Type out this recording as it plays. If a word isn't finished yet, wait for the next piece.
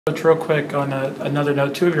Real quick on another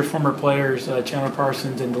note, two of your former players, Chandler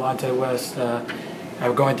Parsons and Delonte West, are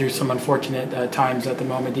going through some unfortunate times at the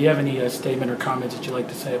moment. Do you have any statement or comments that you'd like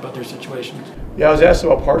to say about their situations? Yeah, I was asked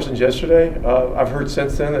about Parsons yesterday. I've heard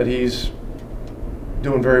since then that he's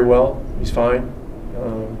doing very well. He's fine.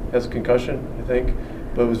 Has a concussion, I think,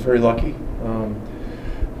 but was very lucky.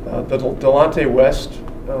 The Delonte West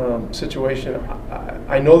situation,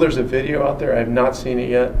 I know there's a video out there. I have not seen it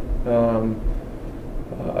yet.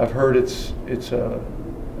 I've heard it's a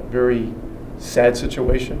very sad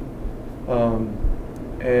situation,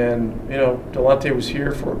 and you know, Delonte was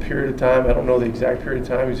here for a period of time. I don't know the exact period of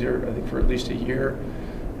time. He was here, I think, for at least a year,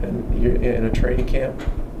 and in a training camp.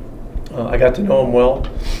 I got to know him well.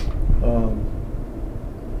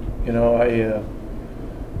 You know,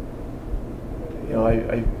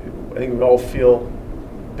 I think we all feel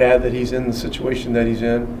bad that he's in the situation that he's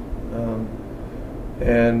in,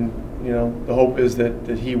 and you know, the hope is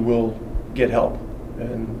that he will get help.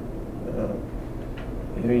 And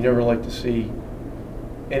you know, you never like to see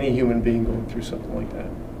any human being going through something like that.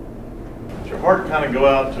 It's your heart kind of go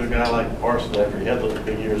out to a guy like Parsons after he had those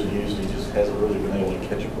big years in Houston. He just hasn't really been able to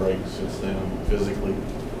catch a break since then physically.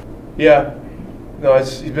 Yeah, no,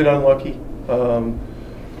 he's been unlucky.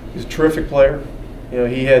 He's a terrific player. You know,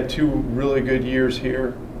 he had 2 really good years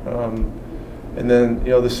here, and then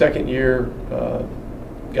you know, the second year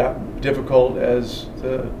got difficult as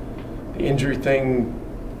the injury thing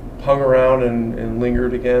hung around and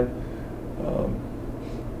lingered again.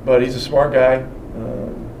 But he's a smart guy.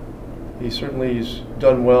 He certainly's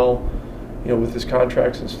done well, you know, with his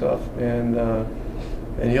contracts and stuff, and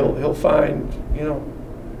he'll find, you know,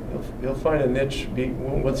 he'll find a niche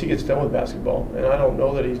once he gets done with basketball. And I don't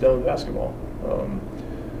know that he's done with basketball,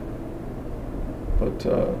 but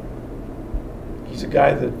he's a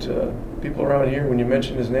guy that people around here, when you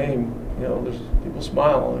mention his name, you know, there's people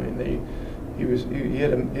smile. I mean, he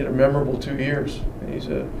had a memorable 2 years. He's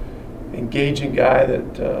a engaging guy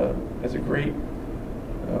that has a great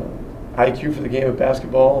IQ for the game of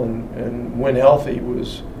basketball, and when healthy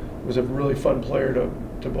was a really fun player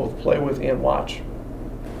to both play with and watch.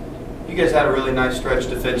 You guys had a really nice stretch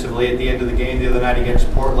defensively at the end of the game the other night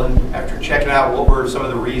against Portland. After checking out, what were some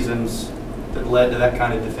of the reasons that led to that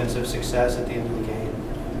kind of defensive success at the end of the game?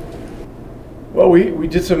 Well, we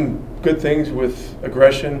did some good things with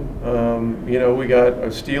aggression. You know, we got a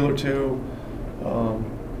steal or two.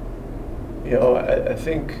 You know, I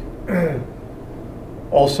think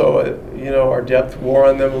also, you know, our depth wore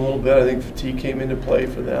on them a little bit. I think fatigue came into play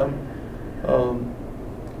for them.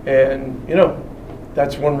 And, you know,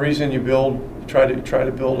 that's one reason you try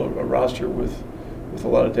to build a roster with a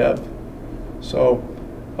lot of depth. So,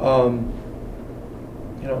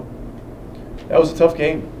 you know, that was a tough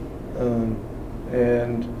game.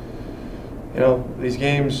 And you know, these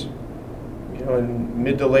games, you know, in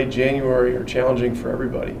mid to late January are challenging for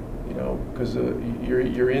everybody. You know, because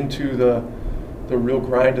you're into the real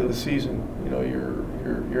grind of the season. You know,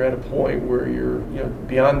 you're at a point where you're, you know,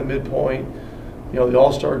 beyond the midpoint. You know, the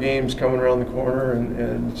All-Star game's coming around the corner,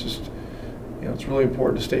 and it's just, you know, it's really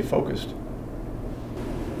important to stay focused.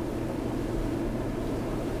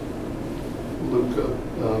 Luka,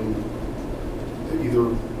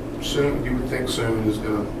 either soon, you would think soon, is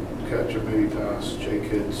going to catch or maybe pass Jay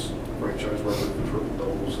Kidd's franchise record for triple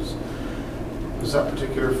doubles. Does that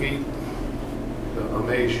particular feat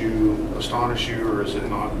amaze you, astonish you, or is it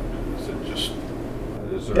not? Is it just?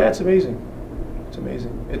 Yeah, it's amazing. It's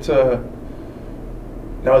amazing. It's a.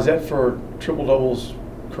 Now, is that for triple doubles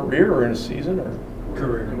career or in a season or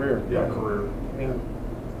career? Career, yeah, career. I mean,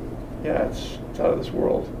 yeah, it's out of this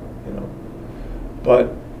world, you know.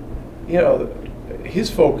 But you know, his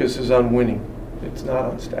focus is on winning. It's not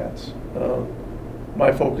on stats.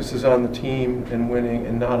 My focus is on the team and winning,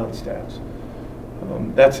 and not on stats.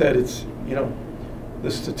 That said, it's, you know,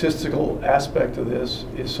 the statistical aspect of this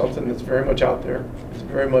is something that's very much out there. It's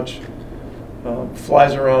very much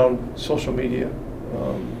flies around social media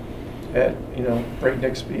at, you know,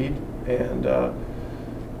 breakneck speed, and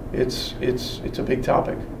it's a big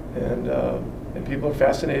topic, and people are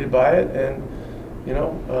fascinated by it, and you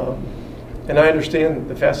know, and I understand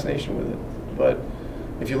the fascination with it. But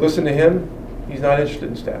if you listen to him, he's not interested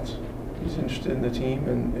in stats. He's interested in the team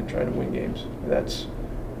and trying to win games. And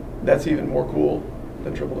that's even more cool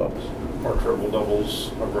than triple doubles. Are triple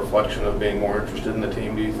doubles a reflection of being more interested in the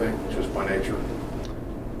team, do you think, just by nature?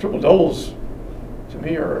 Triple doubles, to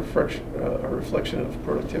me, are a reflection of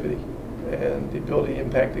productivity and the ability to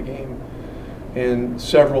impact the game in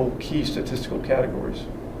several key statistical categories.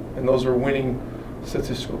 And those are winning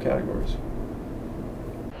statistical categories.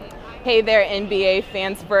 Hey there, NBA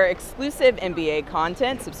fans. For exclusive NBA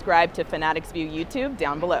content, subscribe to Fanatics View YouTube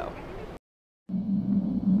down below.